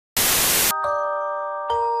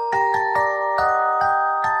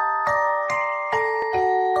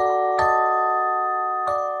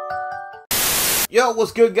Yo,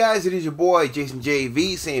 what's good, guys? It is your boy Jason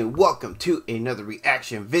JV saying welcome to another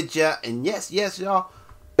reaction video. And yes, y'all,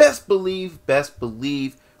 best believe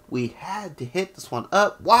we had to hit this one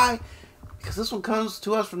up. Why? Because this one comes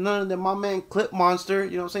to us from none other than my man Clip Monstar.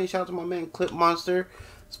 You know what I'm saying? Shout out to my man Clip Monstar.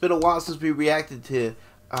 It's been a while since we reacted to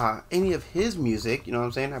any of his music. You know what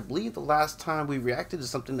I'm saying? I believe the last time we reacted to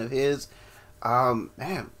something of his,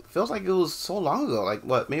 man, feels like it was so long ago. Like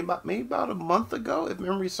what? Maybe about a month ago, if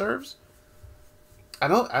memory serves. I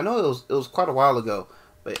know it was quite a while ago,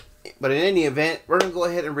 but in any event, we're gonna go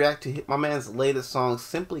ahead and react to my man's latest song,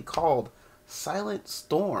 simply called "Silent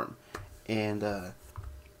Storm," and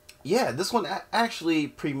yeah, this one actually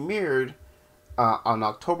premiered on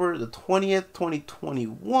October the 20th,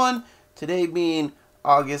 2021. Today being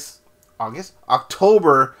October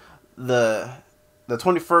the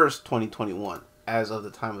 21st, 2021, as of the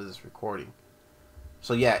time of this recording.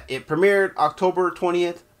 So yeah, it premiered October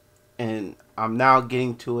 20th. And I'm now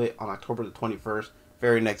getting to it on October the 21st,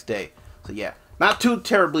 very next day. So yeah, not too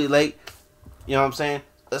terribly late. You know what I'm saying?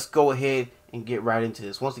 Let's go ahead and get right into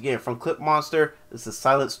this. Once again, from Clip Monstar, this is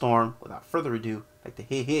Silent Storm. Without further ado, like the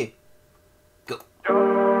hit. Go.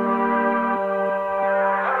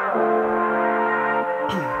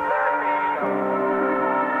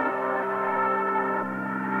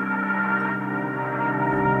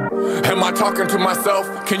 Am I talking to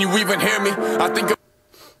myself? Can you even hear me? I think.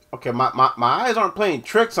 Okay, my eyes aren't playing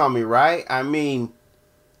tricks on me, right? I mean,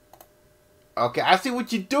 okay, I see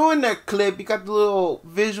what you're doing there, Clip. You got the little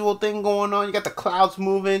visual thing going on. You got the clouds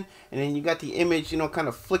moving, and then you got the image, you know, kind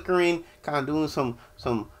of flickering, kind of doing some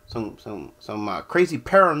crazy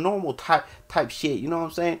paranormal type shit. You know what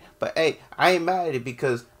I'm saying? But hey, I ain't mad at it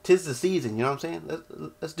because 'tis the season. You know what I'm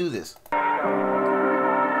saying? Let's do this.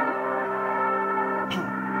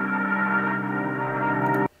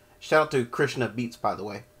 Shout out to Krishna Beats, by the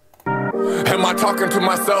way. Am I talking to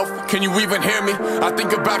myself? Can you even hear me? I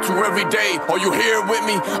think about you every day. Are you here with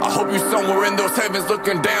me? I hope you're somewhere in those heavens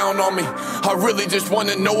looking down on me. I really just want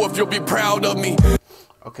to know if you'll be proud of me.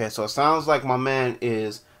 Okay, so it sounds like my man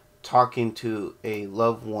is talking to a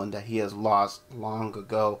loved one that he has lost long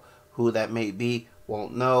ago. Who that may be,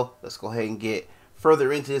 won't know. Let's go ahead and get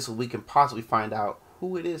further into this so we can possibly find out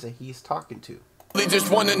who it is that he's talking to. They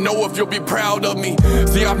just want to know if you'll be proud of me.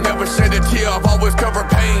 See, I've never shed a tear, I've always covered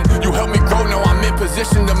pain. You helped me grow, now I'm in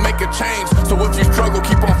position to make a change. So if you struggle,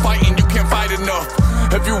 keep on fighting, you can't fight enough.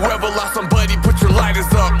 If you ever lost somebody, put your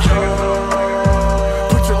lighters up.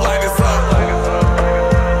 Put your lighters up.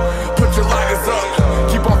 Put your lighters up.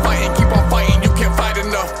 Keep on fighting, you can't fight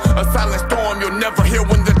enough. A silent storm you'll never hear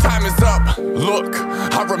when the time is up. Look,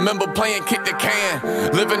 I remember playing kick the can,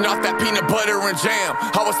 living off that peanut butter and jam.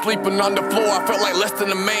 I was sleeping on the floor, I felt like less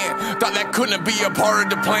than a man. Thought that couldn't be a part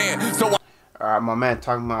of the plan. So alright, my man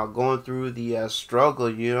talking about going through the struggle,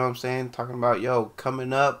 you know what I'm saying? Talking about, yo,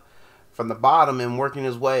 coming up from the bottom and working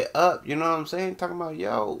his way up, you know what I'm saying? Talking about,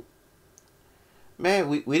 yo, man,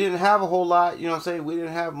 we didn't have a whole lot, you know what I'm saying? We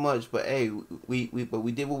didn't have much, but hey, we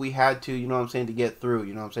did what we had to, you know what I'm saying, to get through,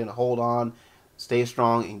 you know what I'm saying? To hold on, stay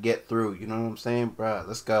strong, and get through, you know what I'm saying? Bruh,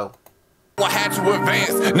 let's go. I had to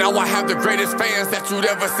advance, now I have the greatest fans that you'd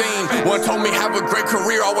ever seen. One told me have a great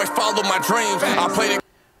career, always follow my dreams. I played it.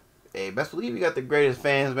 Hey, best believe you got the greatest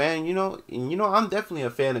fans, man. You know, I'm definitely a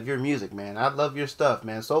fan of your music, man. I love your stuff,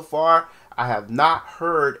 man. So far, I have not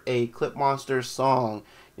heard a Clip Monstar song,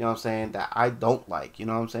 you know what I'm saying, that I don't like. You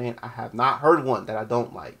know what I'm saying? I have not heard one that I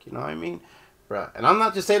don't like. You know what I mean? Bruh. And I'm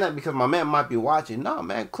not just saying that because my man might be watching. No,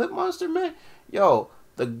 man. Clip Monstar, man. Yo,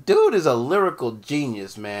 the dude is a lyrical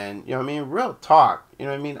genius, man. You know what I mean? Real talk. You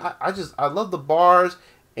know what I mean? I love the bars,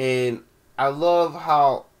 and I love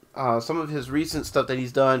how some of his recent stuff that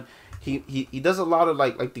he's done. He does a lot of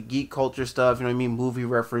like the geek culture stuff, you know what I mean? Movie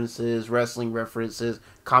references, wrestling references,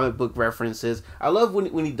 comic book references. I love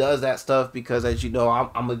when he does that stuff because, as you know,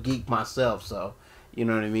 I'm a geek myself, so you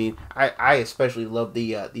know what I mean? I especially love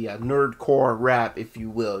the nerdcore rap, if you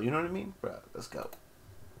will. You know what I mean? Bro, let's go.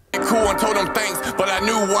 Cool and told him thanks, but I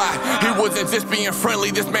knew why. He wasn't just being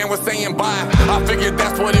friendly, this man was saying bye. I figured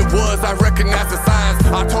that's what it was, I recognized the signs.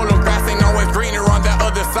 I told him grass ain't always greener on that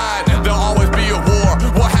other side. There'll always be a war.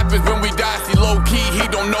 What happens when we die? See, low key, he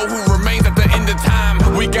don't know who remains at the end of time.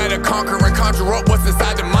 We gotta conquer and conjure up what's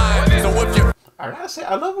inside the mind. So if you, I gotta say,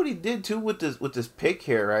 I love what he did too with this pick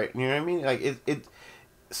here, right? You know what I mean? Like it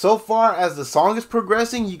so far as the song is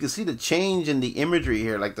progressing, you can see the change in the imagery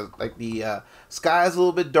here. Like the sky is a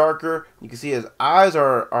little bit darker. You can see his eyes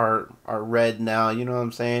are red now. You know what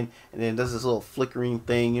I'm saying? And then it does this little flickering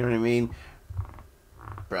thing. You know what I mean?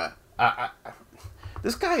 Bruh,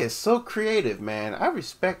 This guy is so creative, man. I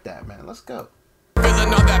respect that, man. Let's go.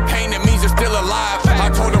 feeling all that pain, it means you're still alive. I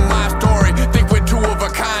told him my story, think we're two of a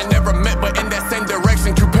kind. Never met, but in that same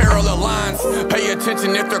direction, two parallel lines. Pay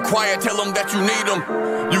attention if they're quiet, tell them that you need them.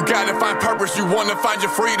 You gotta find purpose, you wanna find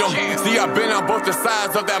your freedom. See, I've been on both the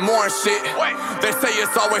sides of that mourn shit. They say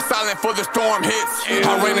it's always silent for the storm hits.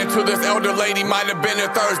 I ran into this elder lady, might have been a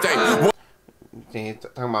Thursday.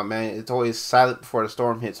 Talking about, man, it's always silent before the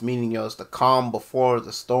storm hits, meaning, yo, it's the calm before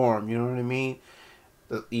the storm, you know what I mean?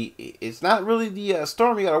 It's not really the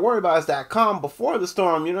storm you gotta worry about, it's that calm before the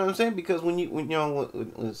storm, you know what I'm saying? Because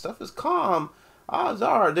when stuff is calm, odds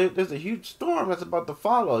are there's a huge storm that's about to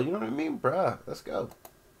follow, you know what I mean? Bruh, let's go.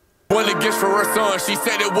 One of gifts for her son, she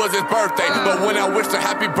said it was his birthday. But when I wished her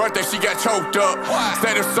happy birthday, she got choked up.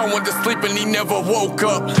 Said if someone to sleep and he never woke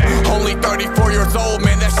up. Only 34 years old,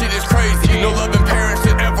 man, that shit is crazy. No loving parents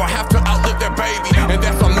should ever have to outlive their baby. And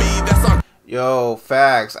that's on me, that's on... Yo,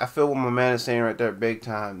 facts. I feel what my man is saying right there big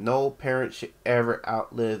time. No parent should ever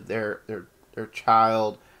outlive their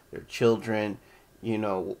child, their children, you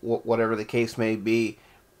know, whatever the case may be.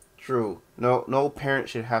 True. No parent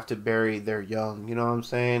should have to bury their young, you know what I'm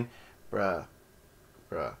saying? Bruh.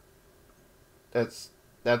 That's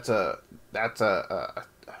a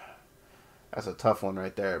tough one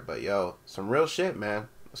right there, but yo, some real shit, man.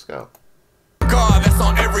 Let's go. God, that's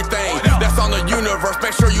on everything. That's on the universe.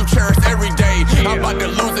 Make sure you cherish every day. I'm about to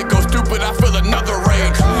lose it, go stupid. I feel another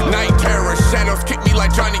rage. Night terror, shadows kick me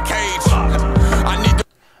like Johnny Cage. I need to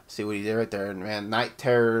see what he did right there, man. Night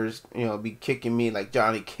terrors, you know, be kicking me like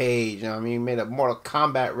Johnny Cage. You know what I mean? He made a Mortal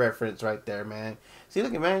Kombat reference right there, man. See,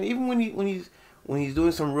 look at, man. Even when he's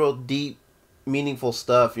doing some real deep, meaningful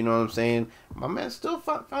stuff, you know what I'm saying? My man still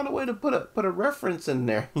found a way to put a reference in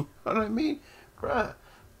there. You know what I mean, bruh?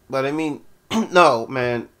 But I mean, no,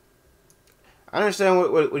 man. I understand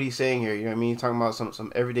what he's saying here. You know what I mean? He's talking about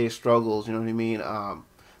some everyday struggles. You know what I mean?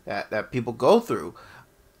 That people go through.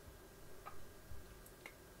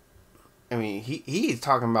 I mean, he's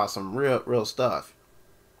talking about some real stuff.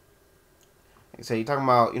 Like I said, he's talking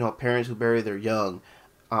about, you know, parents who bury their young.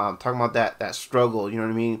 Talking about that struggle. You know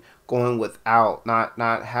what I mean? Going without,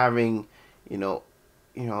 not having, you know,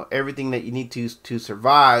 everything that you need to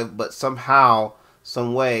survive, but somehow,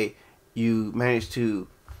 some way, you manage to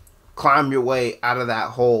climb your way out of that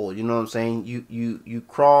hole. You know what I'm saying? You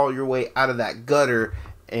crawl your way out of that gutter,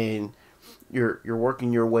 and you're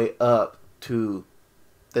working your way up to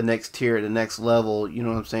the next tier, the next level, you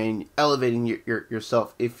know what I'm saying? Elevating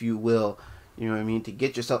yourself, if you will, you know what I mean? To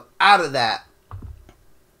get yourself out of that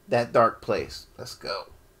dark place. Let's go.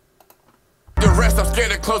 The rest, I'm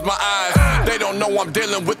scared to close my eyes. They don't know I'm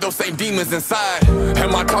dealing with those same demons inside.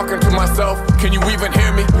 Am I talking to myself? Can you even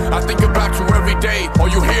hear me? I think about you every day. Are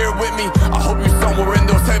you here with me? I hope you're somewhere in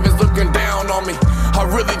those heavens looking down on me. I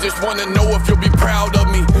really just want to know if you'll be proud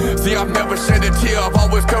of me. See, I've never shed a tear. I've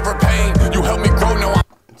always covered pain. You helped me grow. Now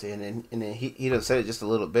and then he done said it just a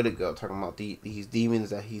little bit ago, talking about these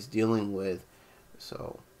demons that he's dealing with.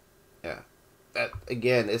 So, yeah. That,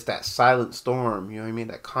 again, it's that silent storm, you know what I mean?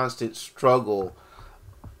 That constant struggle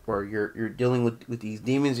where you're dealing with these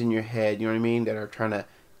demons in your head, you know what I mean? That are trying to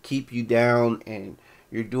keep you down, and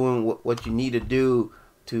you're doing what you need to do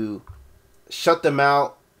to shut them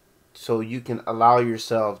out so you can allow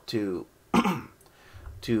yourself to,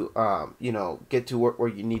 you know, get to where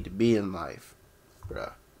you need to be in life,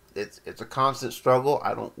 bruh. It's a constant struggle.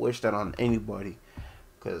 I don't wish that on anybody,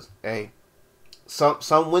 because, hey,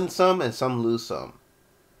 some win some and some lose some,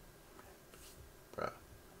 bruh.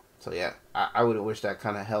 So yeah, I wouldn't wish that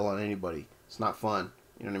kind of hell on anybody. It's not fun,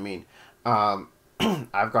 you know what I mean?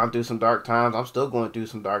 I've gone through some dark times. I'm still going through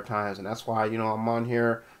some dark times, and that's why, you know, I'm on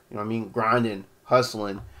here, you know what I mean, grinding,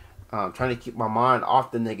 hustling, trying to keep my mind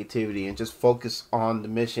off the negativity and just focus on the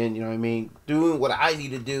mission, you know what I mean? Doing what I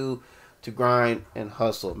need to do to grind and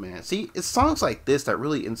hustle, man. See, it's songs like this that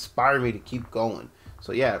really inspire me to keep going.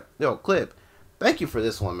 So yeah, yo, Clip, thank you for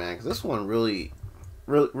this one, man, because this one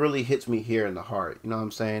really hits me here in the heart. You know what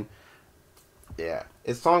I'm saying? Yeah,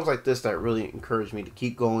 it's songs like this that really encourage me to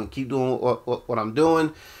keep going, keep doing what I'm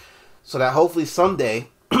doing, so that hopefully someday,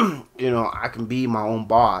 you know, I can be my own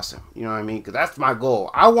boss. You know what I mean? Because that's my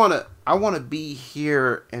goal. I wanna be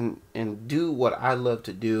here and do what I love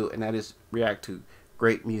to do, and that is react to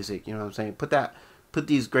great music. You know what I'm saying? Put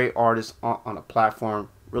these great artists on a platform.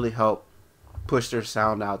 Really help push their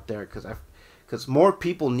sound out there, because more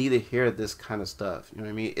people need to hear this kind of stuff. You know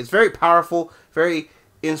what I mean? It's very powerful, very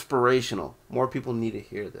inspirational. More people need to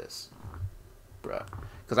hear this, bruh.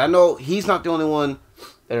 Because I know he's not the only one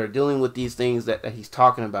that are dealing with these things that he's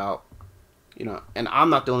talking about, you know, and I'm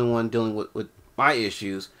not the only one dealing with my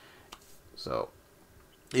issues. So,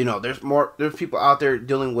 you know, there's people out there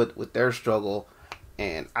dealing with their struggle,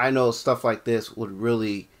 And I know stuff like this would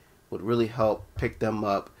really help pick them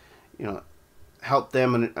up, you know, help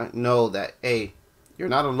them know that, hey, you're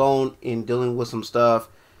not alone in dealing with some stuff.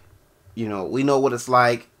 You know, we know what it's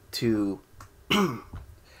like to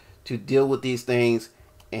to deal with these things,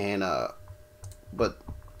 and but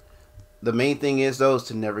the main thing is though is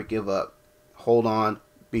to never give up. Hold on,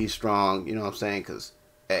 be strong, you know what I'm saying? Because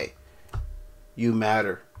hey, you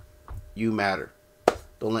matter. You matter.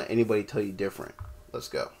 Don't let anybody tell you different. Let's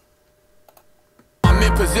go. I'm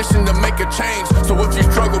in position to make a change. So if you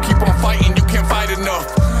struggle, keep on fighting. You can't fight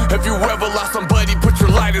enough. If you ever lost somebody, put your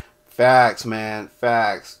light in. Facts, man.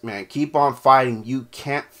 Facts, man. Keep on fighting. You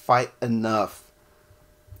can't fight enough.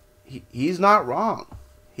 He's not wrong.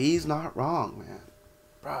 He's not wrong, man.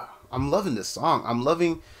 Bruh, I'm loving this song. I'm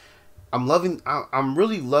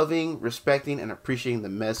really loving, respecting, and appreciating the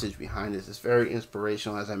message behind this. It's very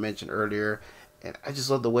inspirational, as I mentioned earlier. And I just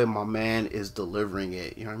love the way my man is delivering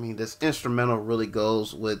it. You know what I mean? This instrumental really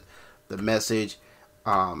goes with the message.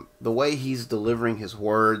 The way he's delivering his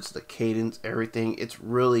words, the cadence, everything. It's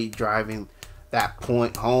really driving that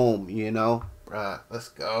point home, you know? Bruh, let's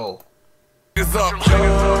go. It's up. Put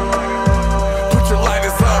your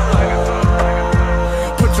lighters up.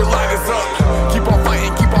 Put your lighters up. Keep on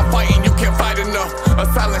fighting, you can't fight enough. A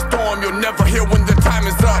silent storm you'll never hear when the time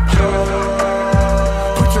is up.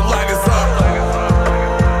 Put your lighters up.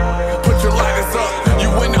 Put your lighters up. You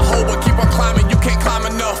in the hole but keep on climbing, you can't climb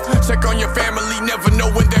enough. Check on your family, never know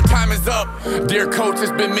when their time is up. Dear coach,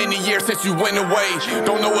 it's been many years since you went away.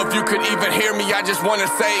 Don't know if you could even hear me, I just wanna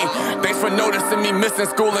say thanks for noticing me missing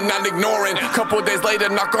school and not ignoring. Couple days later,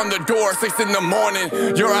 knock on the door, 6 in the morning.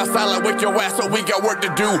 You're outside like wake your ass up, we got work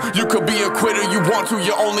to do. You could be a quitter, you want to,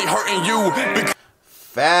 you're only hurting you.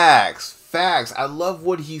 Facts. Facts. I love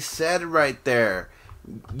what he said right there.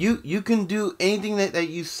 You can do anything that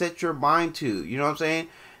you set your mind to. You know what I'm saying?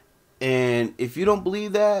 And if you don't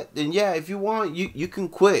believe that, then yeah, if you want, you can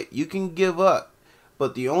quit. You can give up.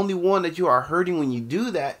 But the only one that you are hurting when you do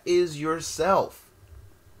that is yourself.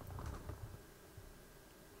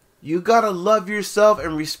 You gotta love yourself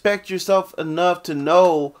and respect yourself enough to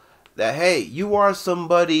know that, hey, you are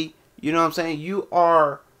somebody, you know what I'm saying? You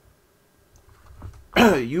are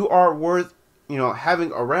you are worth, you know,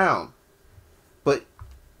 having around.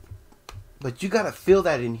 But you gotta feel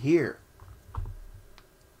that in here.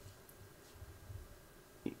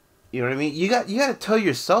 You know what I mean? You gotta tell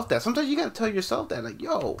yourself that. Sometimes you gotta tell yourself that, like,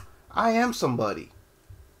 yo, I am somebody.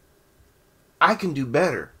 I can do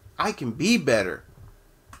better. I can be better.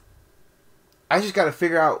 I just gotta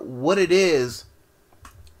figure out what it is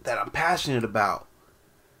that I'm passionate about.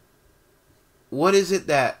 What is it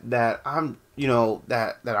that I'm, you know,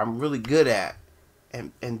 that I'm really good at,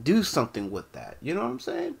 and do something with that. You know what I'm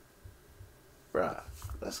saying? Bruh,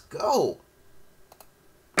 let's go.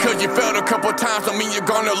 Cause you failed a couple times don't mean you're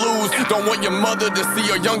gonna lose. Don't want your mother to see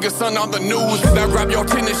your youngest son on the news. Now grab your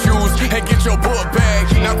tennis shoes and get your book bag.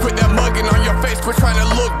 Now quit that mugging on your face, quit trying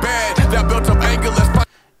to look bad. That built up anger, let's...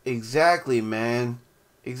 Exactly, man.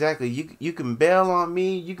 Exactly. You can bail on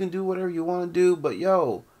me, you can do whatever you want to do, but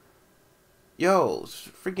yo,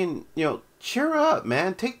 freaking, you know, cheer up,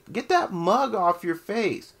 man. Get that mug off your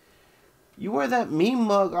face. You wear that mean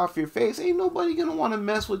mug off your face, ain't nobody gonna want to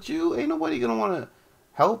mess with you. Ain't nobody gonna want to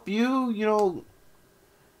help you, you know,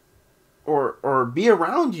 or be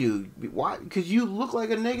around you. Why? Because you look like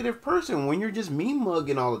a negative person when you're just mean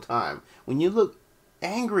mugging all the time. When you look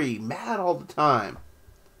angry, mad all the time.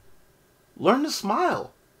 Learn to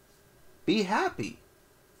smile. Be happy.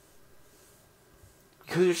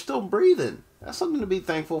 Because you're still breathing. That's something to be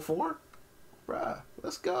thankful for. Bruh,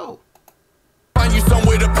 let's go. Find you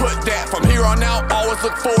somewhere to put that. From here on out, always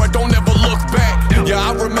look forward, don't ever look back. Yeah,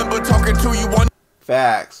 I remember talking to you on...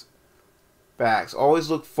 Facts. Facts. Always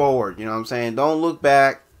look forward, you know what I'm saying? Don't look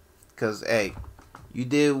back. Because, hey, you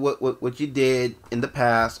did what you did in the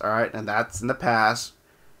past, alright? And that's in the past.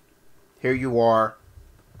 Here you are.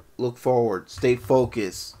 Look forward. Stay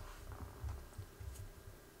focused.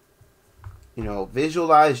 You know,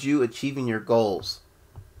 visualize you achieving your goals.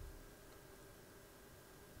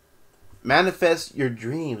 Manifest your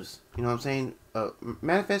dreams. You know what I'm saying?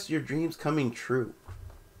 Manifest your dreams coming true.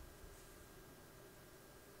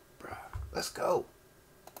 Bruh, let's go.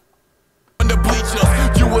 On the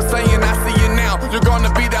bleachers, you were saying I see you now. You're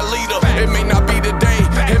gonna be that leader. It may not be today,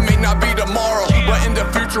 it may not be tomorrow, but in the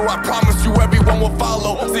future I promise you everyone will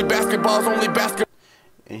follow. See, basketball's only basketball.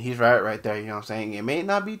 And he's right there, you know what I'm saying? It may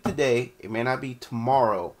not be today, it may not be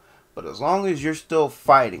tomorrow, but as long as you're still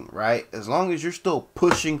fighting, right? As long as you're still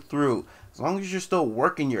pushing through, as long as you're still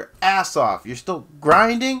working your ass off, you're still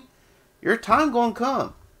grinding, your time gonna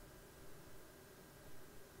come.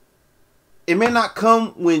 It may not come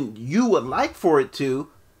when you would like for it to,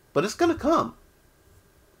 but it's going to come.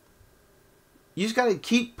 You just got to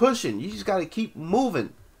keep pushing. You just got to keep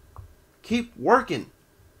moving. Keep working.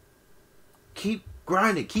 Keep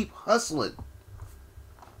grinding. Keep hustling.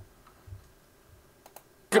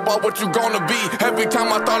 About what you gonna be. Every time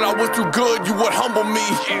I thought I was too good, you would humble me.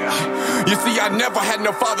 You see, I never had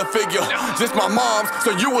no father figure, just my mom's,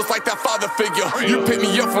 so you was like that father figure. You picked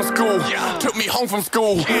me up from school, took me home from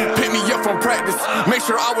school, picked me up from practice, make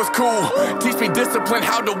sure I was cool, teach me discipline,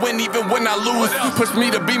 how to win even when I lose, push me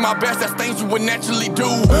to be my best, that's things you would naturally do.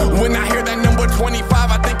 When I hear that number 25,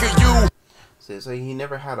 I think of you. So he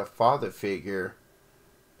never had a father figure,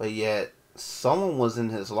 but yet someone was in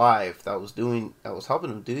his life that was helping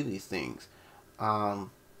him do these things. I'm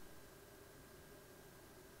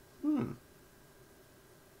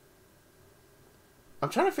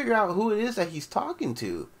trying to figure out who it is that he's talking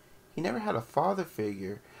to. He never had a father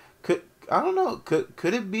figure. I don't know.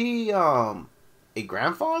 Could it be a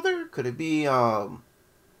grandfather? Could it be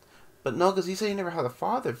but no, because he said he never had a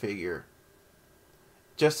father figure.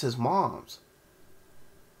 Just his mom's.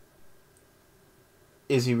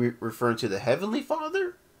 Is he referring to the Heavenly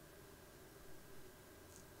Father?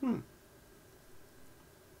 I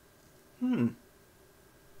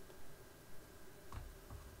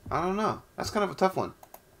don't know. That's kind of a tough one.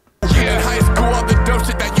 Yeah, in high school, all the dumb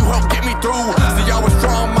shit that you helped get me through. See, I was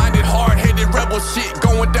strong-minded, hard-headed, rebel shit.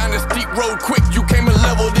 Going down the steep road quick, you came and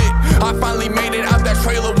leveled it. I finally made it out that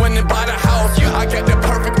trailer, went and bought a house. I got that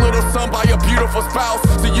perfect little son by a beautiful spouse.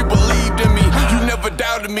 So you believed in me, you never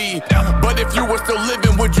doubted me. But if you were still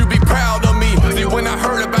living, would you be proud of me? See, when I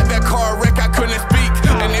heard about that car wreck, I couldn't speak.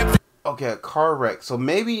 And if okay, a car wreck. So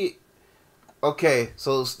maybe... Okay,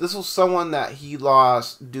 so this was someone that he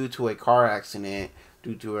lost due to a car accident,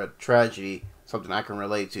 due to a tragedy, something I can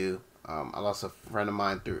relate to. I lost a friend of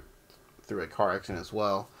mine through a car accident as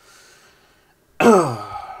well.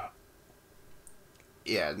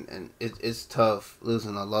 Yeah, and it's tough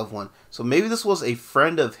losing a loved one. So maybe this was a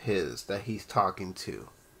friend of his that he's talking to.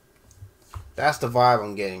 That's the vibe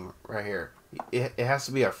I'm getting right here. It has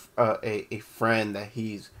to be a friend that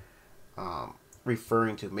he's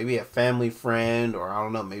referring to. Maybe a family friend, or I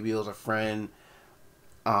don't know, maybe it was a friend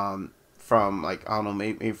from, like, I don't know,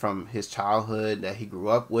 maybe from his childhood that he grew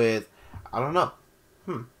up with. I don't know.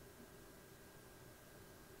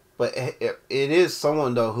 But it is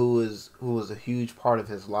someone, though, who was a huge part of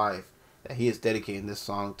his life that he is dedicating this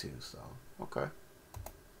song to. So, okay.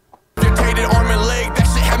 Arm and leg, that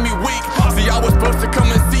shit had me weak. See, I was supposed to come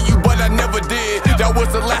and see you, but I never did. That was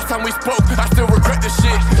the last time we spoke, I still regret the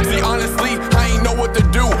shit. See, honestly, I ain't know what to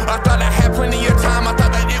do. I thought I had plenty of time, I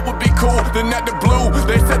thought that it would be cool. Then at the blue,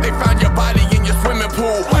 they said they found your body in your swimming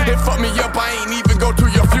pool. It fucked me up, I ain't even go to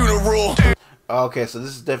your funeral. Okay, so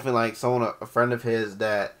this is definitely like someone, a friend of his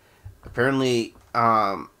that apparently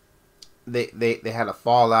they had a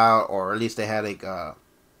fallout, or at least they had a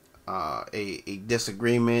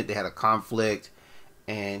disagreement. They had a conflict,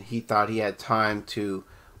 and he thought he had time to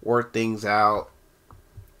work things out,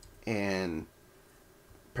 and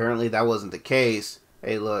apparently that wasn't the case.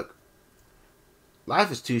 Hey, look, life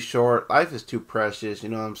is too short, life is too precious, you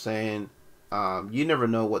know what I'm saying? You never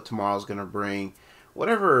know what tomorrow's gonna bring.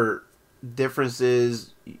 Whatever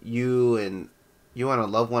differences you and a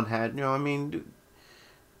loved one had, you know what I mean,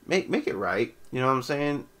 make it right, you know what I'm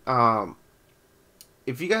saying?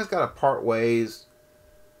 If you guys gotta part ways,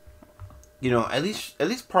 you know, at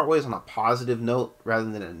least part ways on a positive note rather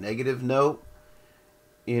than a negative note.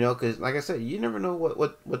 You know, because like I said, you never know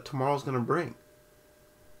what tomorrow's gonna bring.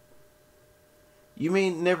 You may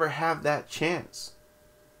never have that chance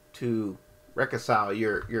to reconcile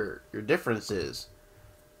your differences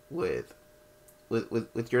with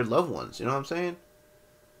your loved ones. You know what I'm saying?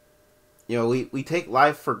 You know, we take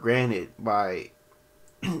life for granted by,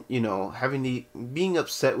 you know, being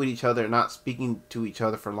upset with each other, not speaking to each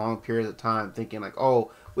other for long periods of time, thinking like,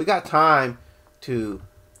 oh, we got time to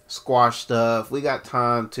squash stuff, we got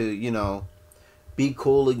time to, you know, be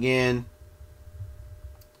cool again.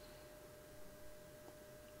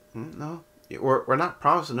 No, we're not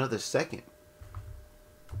promised another second,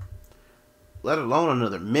 let alone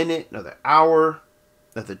another minute, another hour,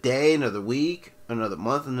 another day, another week, another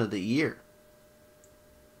month, another year.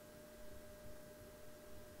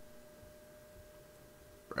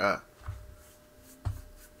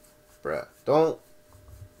 Bruh, don't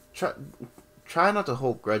try not to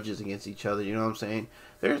hold grudges against each other. You know what I'm saying?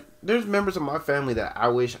 There's members of my family that I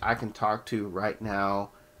wish I can talk to right now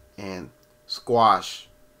and squash,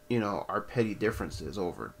 you know, our petty differences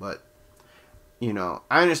over. But, you know,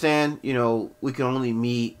 I understand, you know, we can only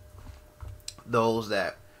meet those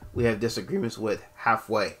that we have disagreements with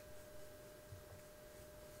halfway.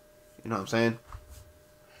 You know what I'm saying?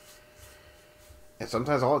 And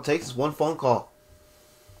sometimes all it takes is one phone call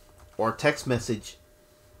or a text message.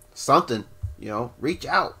 Something, you know, reach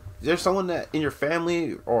out. Is there someone that in your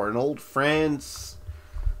family or an old friend,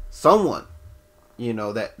 someone, you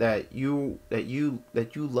know, that you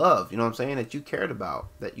love, you know what I'm saying, that you cared about,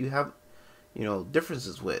 that you have, you know,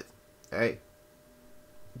 differences with? Hey,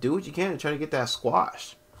 do what you can to try to get that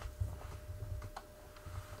squashed.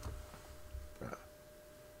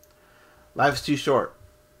 Life's too short.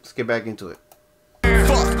 Let's get back into it.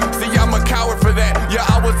 Fuck, see I'm a coward for that. Yeah,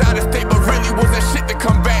 I was out of state, but really wasn't shit to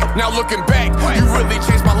come back. Now looking back, you really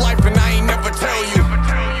changed my life, and I ain't never tell you.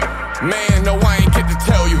 Man, no, I ain't get to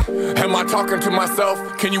tell you. Am I talking to myself?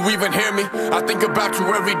 Can you even hear me? I think about you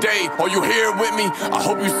every day. Are you here with me? I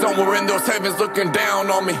hope you somewhere in those heavens looking down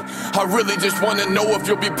on me. I really just want to know if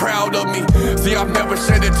you'll be proud of me. See, I've never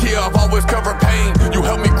shed a tear, I've always covered pain. You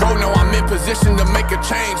helped me grow, now I'm in position to make a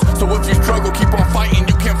change. So if you struggle, keep on fighting,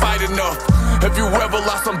 you can't fight enough. If you ever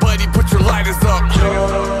lost somebody, put your lighters up.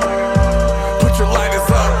 Put your lighters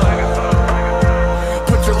up.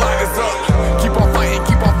 Put your lighters up. Keep on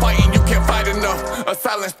fighting, you can't fight enough. A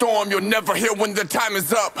silent storm you'll never hear when the time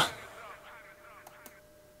is up.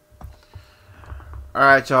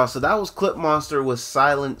 Alright, y'all, so that was Clip Monstar with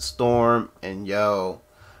Silent Storm. And yo,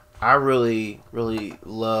 I really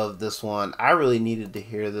love this one. I really needed to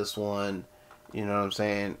hear this one. You know what I'm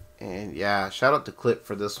saying? And yeah, shout out to Clip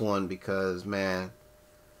for this one, because man,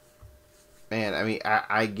 I mean,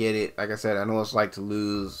 I get it. Like I said, I know what it's like to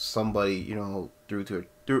lose somebody, you know,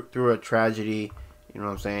 through a tragedy. You know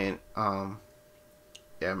what I'm saying?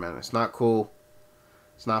 Yeah, man, it's not cool.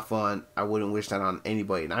 It's not fun. I wouldn't wish that on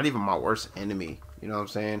anybody, not even my worst enemy. You know what I'm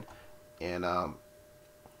saying? And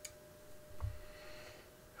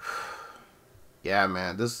yeah,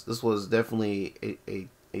 man, this was definitely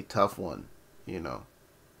a tough one. You know,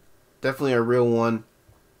 definitely a real one.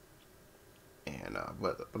 And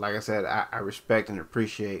but like I said, I respect and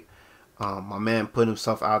appreciate my man putting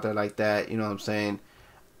himself out there like that. You know what I'm saying?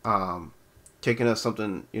 Taking us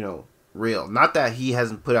something, you know, real. Not that he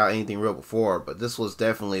hasn't put out anything real before, but this was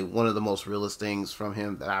definitely one of the most realest things from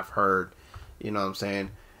him that I've heard. You know what I'm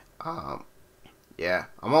saying? Yeah,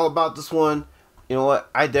 I'm all about this one. You know what?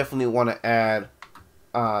 I definitely want to add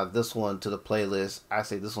this one to the playlist. I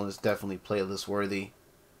say this one is definitely playlist worthy,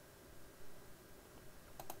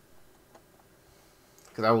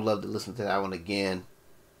 because I would love to listen to that one again.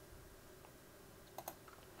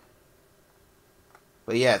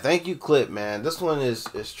 But yeah, thank you, Clip, man. This one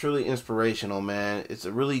is truly inspirational, man. It's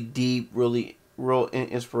a really deep, real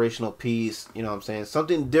inspirational piece. You know what I'm saying?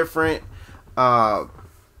 Something different that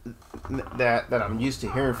I'm used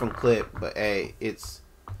to hearing from Clip. But hey, it's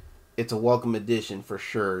a welcome addition for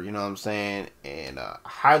sure. You know what I'm saying? And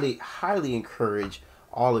highly encourage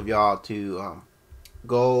all of y'all to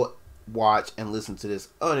go watch and listen to this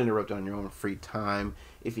uninterrupted on your own free time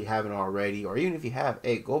if you haven't already, or even if you have,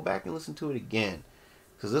 hey, go back and listen to it again,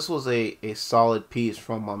 because this was a solid piece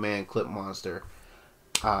from my man Clip Monstar.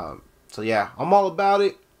 So yeah, I'm all about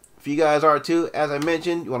it. If you guys are too, as I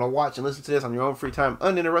mentioned, you want to watch and listen to this on your own free time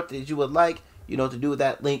uninterrupted as you would like, you know what to do with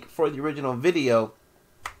that link for the original video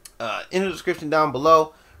in the description down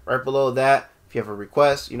below. Right below that, if you have a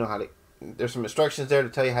request, you know how to, there's some instructions there to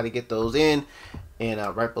tell you how to get those in.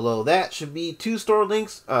 And right below that should be 2 store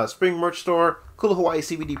links, Spring Merch Store, Cool Hawaii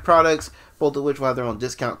CBD products, both of which will have their own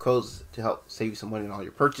discount codes to help save you some money on all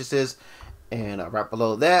your purchases. And right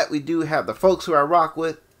below that, we do have the folks who I rock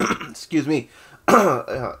with, excuse me,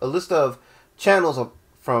 a list of channels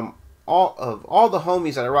from all the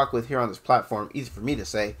homies that I rock with here on this platform. Easy for me to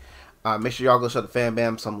say. Make sure y'all go show the Fam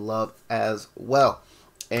Bam some love as well.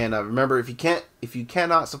 And remember, if you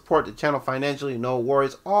cannot support the channel financially, no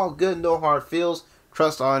worries, all good, no hard feels.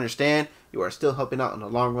 Trust, I understand. You are still helping out in the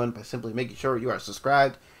long run by simply making sure you are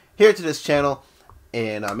subscribed here to this channel,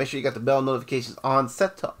 and make sure you got the bell notifications on,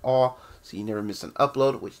 set to all, so you never miss an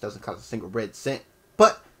upload, which doesn't cost a single red cent,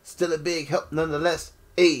 but still a big help nonetheless.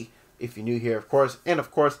 Hey, if you're new here, of course, and of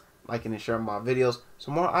course, liking and sharing my videos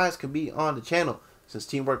so more eyes can be on the channel. Since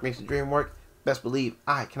teamwork makes the dream work, best believe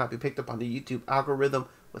I cannot be picked up on the YouTube algorithm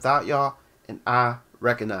without y'all, and I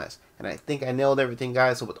recognize. And I think I nailed everything,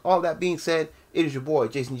 guys. So with all that being said, it is your boy,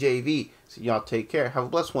 Jason JV. So y'all take care. Have a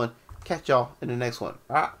blessed one. Catch y'all in the next one.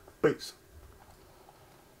 All right. Peace.